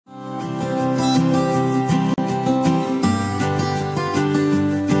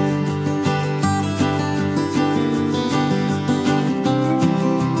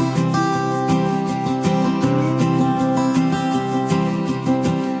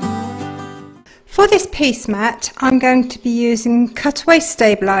For this piece mat, I'm going to be using cutaway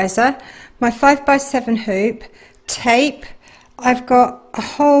stabiliser, my 5x7 hoop, tape. I've got a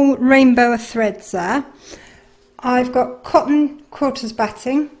whole rainbow of threads there. I've got cotton quilters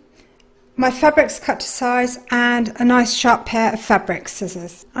batting, my fabrics cut to size, and a nice sharp pair of fabric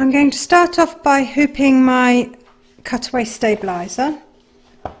scissors. I'm going to start off by hooping my cutaway stabiliser.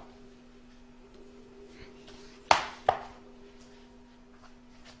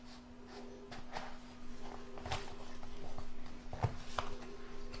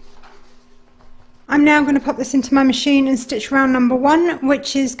 I'm now going to pop this into my machine and stitch round number 1,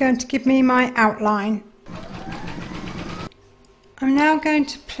 which is going to give me my outline. I'm now going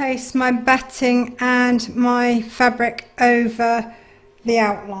to place my batting and my fabric over the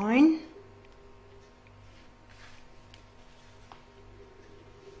outline.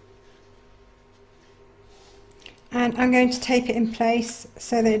 And I'm going to tape it in place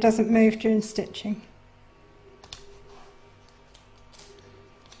so that it doesn't move during stitching.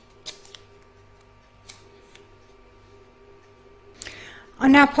 I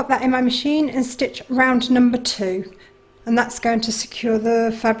now pop that in my machine and stitch round number 2, and that's going to secure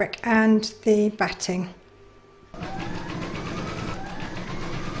the fabric and the batting.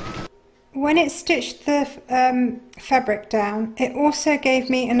 When it stitched the fabric down, it also gave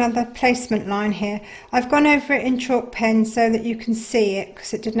me another placement line here. I've gone over it in chalk pen so that you can see it,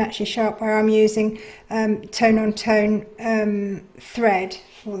 because it didn't actually show up where I'm using tone on tone thread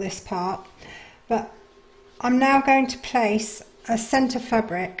for this part. But I'm now going to place a centre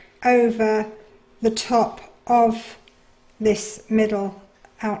fabric over the top of this middle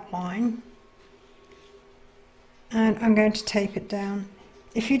outline, and I'm going to tape it down.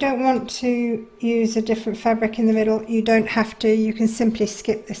 If you don't want to use a different fabric in the middle, you don't have to, you can simply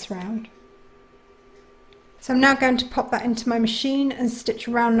skip this round. So I'm now going to pop that into my machine and stitch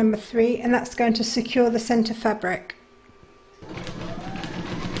round number 3, and that's going to secure the centre fabric.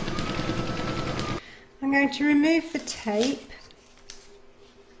 I'm going to remove the tape,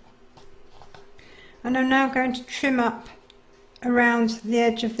 and I'm now going to trim up around the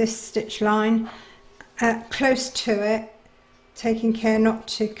edge of this stitch line, close to it, taking care not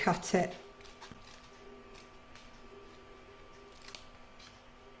to cut it.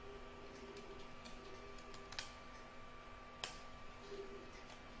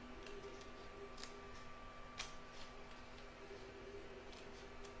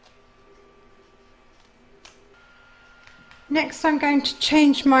 Next I'm going to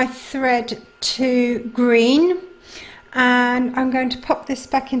change my thread to green, and I'm going to pop this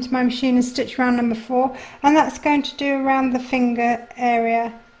back into my machine and stitch round number 4, and that's going to do around the finger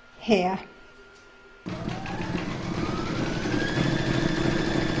area here.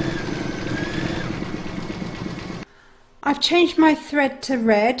 I've changed my thread to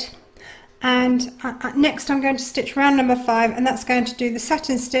red, and next I'm going to stitch round number 5, and that's going to do the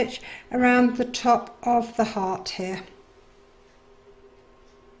satin stitch around the top of the heart here.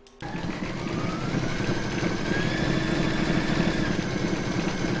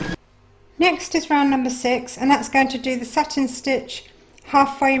 Next is round number 6, and that's going to do the satin stitch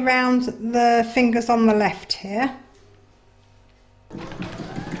halfway round the fingers on the left here.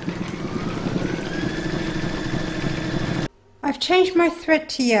 I've changed my thread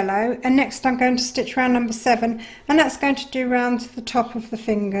to yellow, and next I'm going to stitch round number 7, and that's going to do round the top of the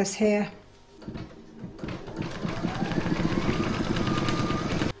fingers here.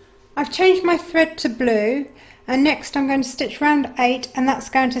 I've changed my thread to blue, and next I'm going to stitch round 8, and that's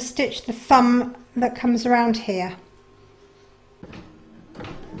going to stitch the thumb that comes around here.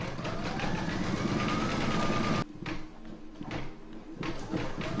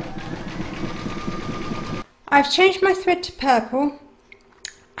 I've changed my thread to purple,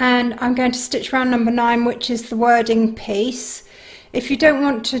 and I'm going to stitch round number 9, which is the wording piece. If you don't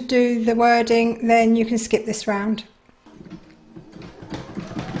want to do the wording, then you can skip this round.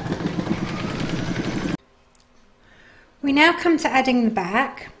 We now come to adding the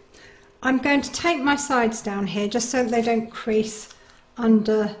back. I'm going to tape my sides down here just so that they don't crease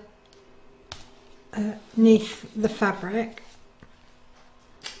underneath the fabric.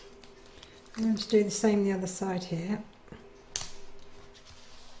 I'm going to do the same the other side here.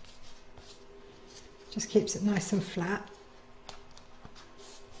 Just keeps it nice and flat.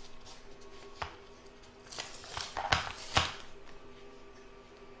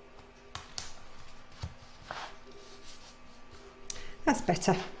 That's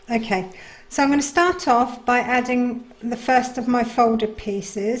better. Okay, so I'm going to start off by adding the first of my folded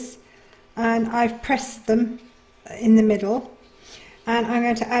pieces, and I've pressed them in the middle, and I'm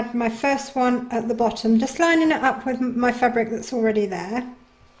going to add my first one at the bottom, just lining it up with my fabric that's already there,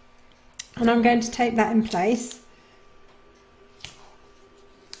 and I'm going to tape that in place.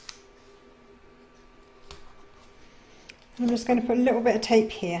 I'm just going to put a little bit of tape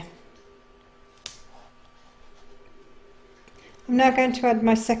here. I'm now going to add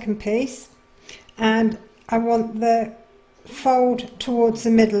my second piece, and I want the fold towards the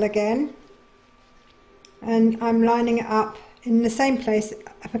middle again, and I'm lining it up in the same place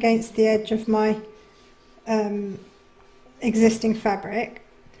up against the edge of my existing fabric,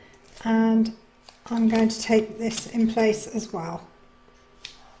 and I'm going to tape this in place as well.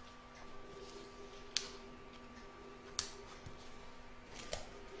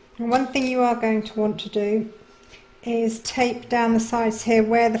 And one thing you are going to want to do is tape down the sides here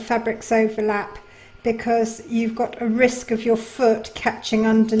where the fabrics overlap, because you've got a risk of your foot catching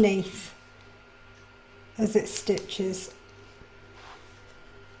underneath as it stitches.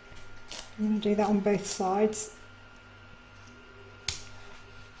 I'm going to do that on both sides,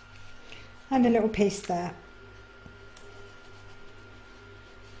 and a little piece there.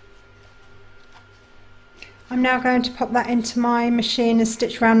 I'm now going to pop that into my machine and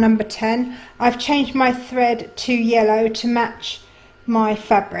stitch round number 10. I've changed my thread to yellow to match my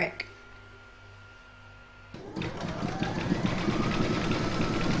fabric.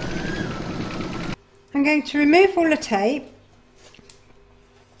 I'm going to remove all the tape .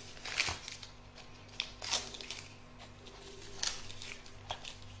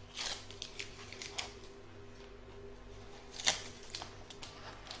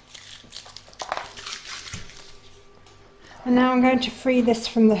 And now I'm going to free this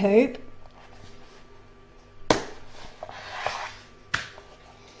from the hoop.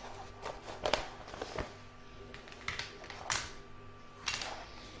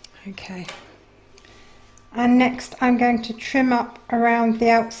 Okay. And next I'm going to trim up around the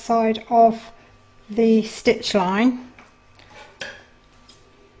outside of the stitch line.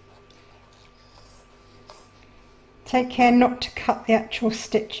 Take care not to cut the actual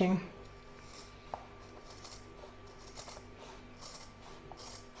stitching.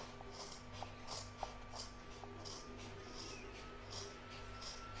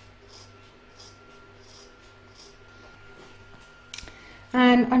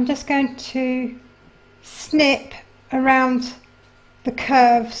 And I'm just going to snip around the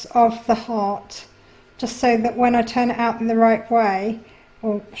curves of the heart, just so that when I turn it out in the right way,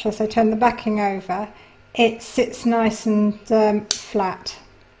 or shall I say turn the backing over, it sits nice and flat.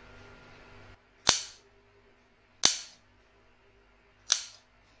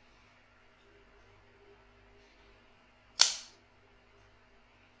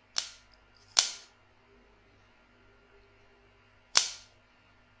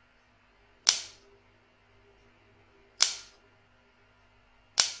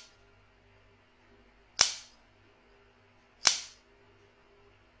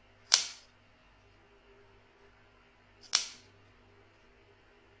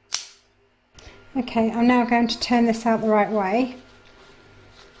 Okay, I'm now going to turn this out the right way.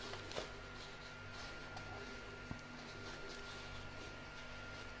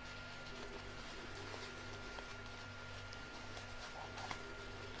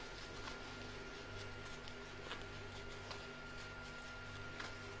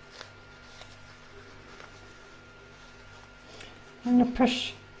 I'm going to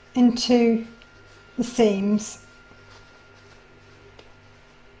push into the seams.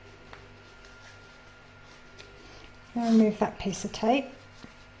 Now remove that piece of tape.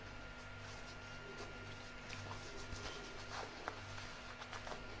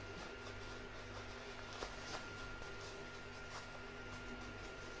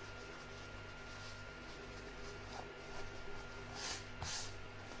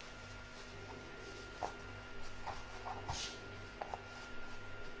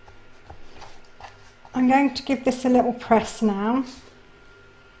 I'm going to give this a little press now.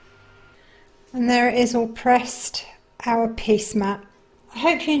 And there it is, all pressed, our piece mat. I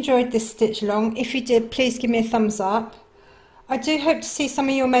hope you enjoyed this stitch along. If you did, please give me a thumbs up. I do hope to see some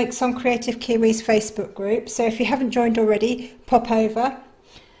of your makes on Kreative Kiwi's Facebook group, so if you haven't joined already, pop over.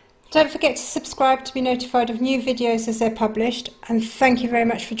 Don't forget to subscribe to be notified of new videos as they're published, and thank you very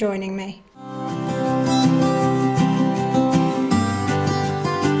much for joining me.